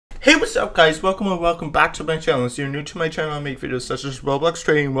Hey, what's up guys, welcome back to my channel. If you're new to my channel, I make videos such as Roblox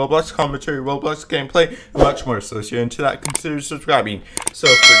trading, Roblox commentary, Roblox gameplay, and much more. So if you're into that, consider subscribing. So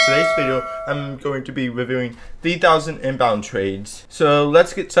for today's video, I'm going to be reviewing the 1,000 inbound trades. So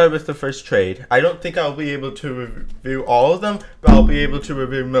let's get started with the first trade. I don't think I'll be able to review all of them, but I'll be able to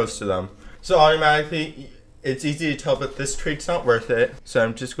review most of them. So automatically, it's easy to tell that this trade's not worth it, so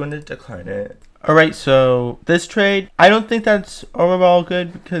I'm just going to decline it. Alright, so this trade, I don't think that's overall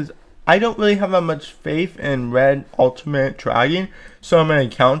good because I don't really have that much faith in red ultimate dragon, so I'm going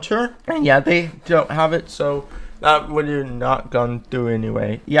to counter. And yeah, they don't have it, so that would have not gone through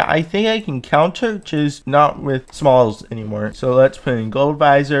anyway. Yeah, I think I can counter, just not with smalls anymore. So let's put in gold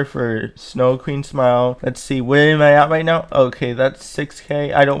visor for Snow Queen Smile. Let's see, where am I at right now? Okay, that's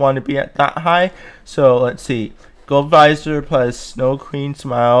 6k. I don't want to be at that high, so let's see. Gold visor plus Snow Queen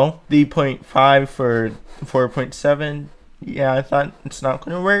Smile, 3.5 for 4.7. Yeah, I thought it's not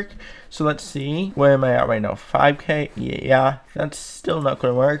going to work. So let's see. Where am I at right now? 5k? Yeah, that's still not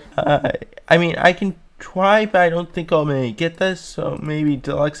going to work. I mean, I can try, but I don't think I'm going to get this. So maybe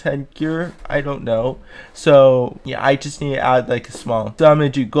deluxe headgear. I don't know. So yeah, I just need to add like a small. So I'm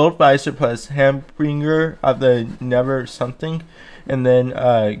going to do gold visor plus hambringer of the never something. And then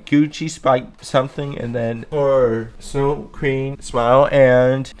Gucci spike something, and then for Snow Queen Smile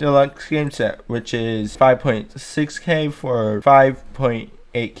and deluxe game set, which is 5.6k for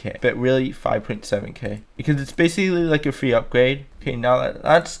 5.8k, but really 5.7k because it's basically like a free upgrade. Okay, now that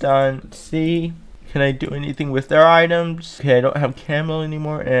that's done, let's see. Can I do anything with their items? Okay, I don't have camo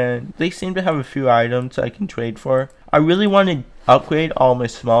anymore, and they seem to have a few items I can trade for. I really want to upgrade all my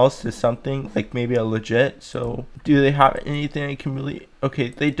smalls to something like maybe a legit. So do they have anything I can really? Okay,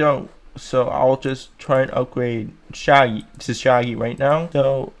 they don't. So I'll just try and upgrade Shaggy to Shaggy right now.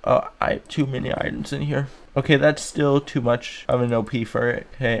 So I have too many items in here. Okay, that's still too much of an OP for it.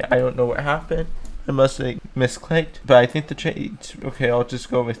 Okay, I don't know what happened. I must have misclicked, but I think the trades. Okay, I'll just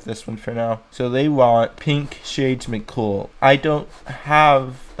go with this one for now. So they want pink shades McCool. I don't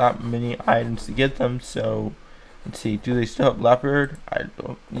have that many items to get them, so let's see. Do they still have leopard? I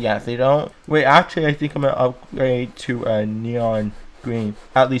don't. Yeah, they don't. Wait, actually, I think I'm gonna upgrade to a neon green.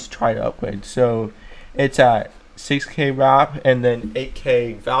 At least try to upgrade. So it's at 6k wrap and then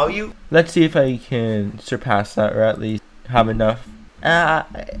 8k value. Let's see if I can surpass that or at least have enough.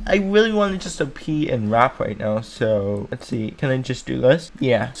 I really want to just OP and wrap right now, so let's see, can I just do this?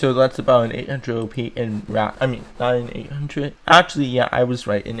 Yeah, so that's about an 800 OP and wrap. I mean, not an 800. Actually, yeah, I was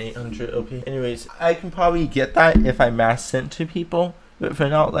right, in 800 OP. Anyways, I can probably get that if I mass send to people, but for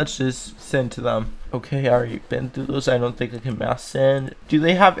now, let's just send to them. Okay, I already been through those. I don't think I can mass send. Do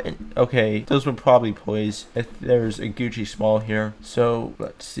they have any? Okay, those would probably poise if there's a Gucci small here. So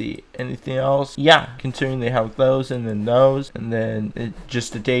let's see, anything else? Yeah, considering they have those and then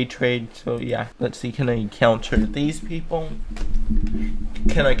just a day trade. So yeah, let's see, can I counter these people?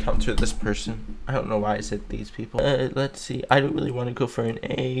 Can I counter this person? I don't know why I said these people. Let's see, I don't really want to go for an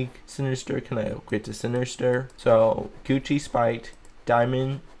egg. Sinister, can I upgrade to Sinister? So Gucci spiked,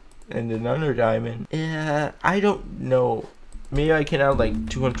 diamond, and another diamond. Yeah, I don't know. Maybe I can add like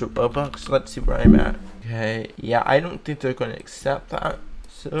 200 Robux. Let's see where I'm at. Okay, yeah, I don't think they're going to accept that.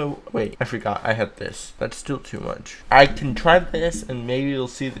 So, wait, I forgot I had this. That's still too much. I can try this and maybe you'll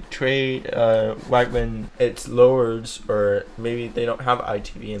see the trade right when it's lowers, or maybe they don't have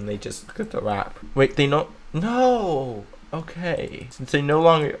ITV and they just get the wrap. Wait, they don't? No! Okay, since I no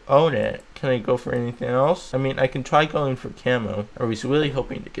longer own it, can I go for anything else? I mean, I can try going for camo. I was really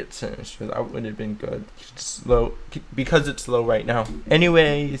hoping to get Sinister. That would have been good. It's low because it's low right now.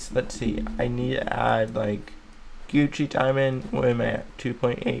 Anyways, let's see. I need to add like Gucci diamond. Where am I at?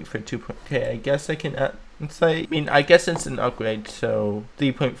 2.8 for 2. Okay, I guess I can add. It's like, I mean, I guess it's an upgrade. So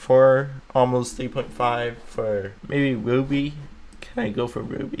 3.4, almost 3.5 for maybe Ruby. Can I go for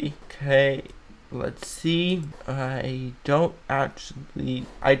Ruby? Okay. Let's see. I don't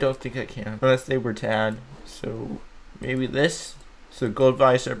think I can unless they were to add. So maybe this. So gold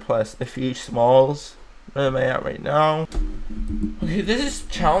visor plus a few smalls. Where am I at right now? Okay, this is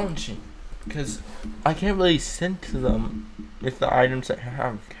challenging because I can't really send to them with the items I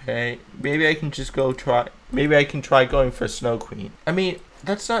have. Okay, maybe I can just go try. Maybe I can try going for Snow Queen. I mean,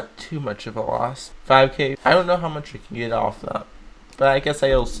 that's not too much of a loss. 5k. I don't know how much I can get off that. But I guess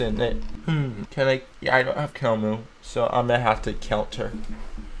I'll send it. Can I? Yeah, I don't have camo, so I'm gonna have to counter.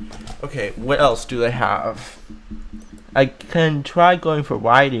 Okay, what else do they have? I can try going for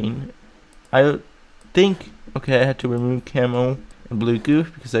riding. I think. Okay, I had to remove camo and blue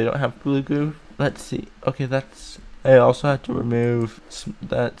goof because I don't have blue goof. Let's see. Okay, that's. I also have to remove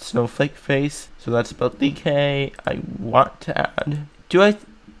that snowflake face, so that's about 3k. I want to add.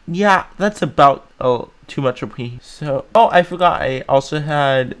 Yeah, that's about too much OP. So, oh, I forgot. I also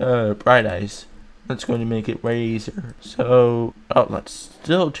had bright eyes. That's going to make it way easier. So, oh, that's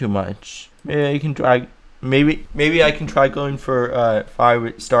still too much. Maybe I can try. Maybe I can try going for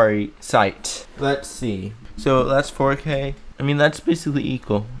 5-star sight. Let's see. So that's 4K. I mean, that's basically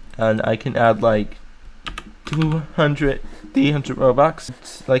equal, and I can add like 300 Robux.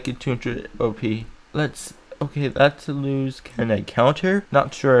 It's like a 200 OP. Okay, that's a lose. Can I counter?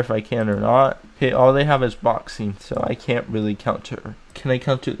 Not sure if I can or not. Okay, all they have is boxing, so I can't really counter. Can I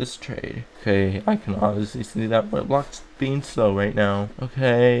counter this trade? Okay, I can obviously see that Roblox being slow right now.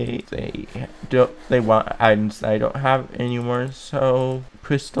 Okay, they want items I don't have anymore, so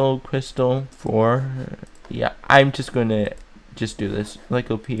crystal 4. Yeah, I'm just gonna do this like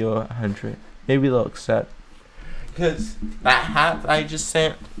OP 100. Maybe they'll accept. Because that hat I just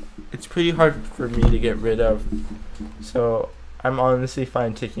sent, it's pretty hard for me to get rid of. So I'm honestly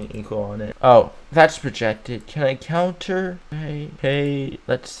fine taking equal on it. Oh, that's projected. Can I counter? Okay,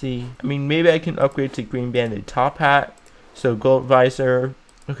 let's see. I mean, maybe I can upgrade to green banded top hat. So gold visor.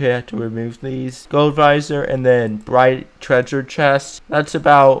 Okay, I have to remove these. Gold visor and then bright treasure chest. That's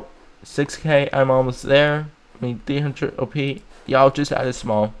about 6K. I'm almost there. I mean, 300 OP. Yeah, I'll just add a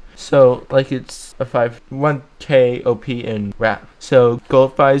small. So, like, it's a 1K OP in wrap. So,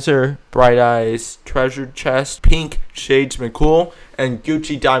 gold visor, bright eyes, treasure chest, pink shades McCool, and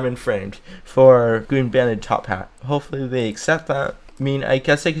Gucci diamond framed for green banded top hat. Hopefully they accept that. I mean, I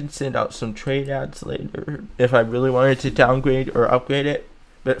guess I can send out some trade ads later if I really wanted to downgrade or upgrade it.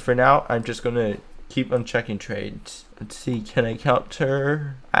 But for now, I'm just going to keep on checking trades. Let's see, can I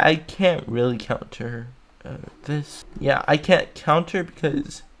counter? I can't really counter this. Yeah, I can't counter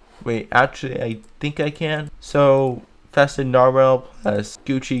because... Wait, actually, I think I can. So, Festive Narwhal plus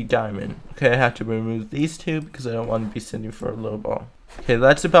Gucci Diamond. Okay, I have to remove these two because I don't want to be sending for a low ball. Okay,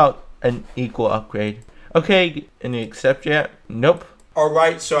 that's about an equal upgrade. Okay, any accept yet? Nope.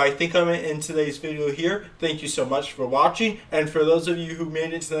 Alright, so I think I'm going to end today's video here. Thank you so much for watching. And for those of you who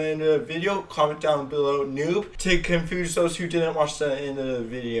made it to the end of the video, comment down below noob to confuse those who didn't watch the end of the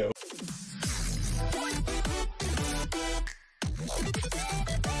video.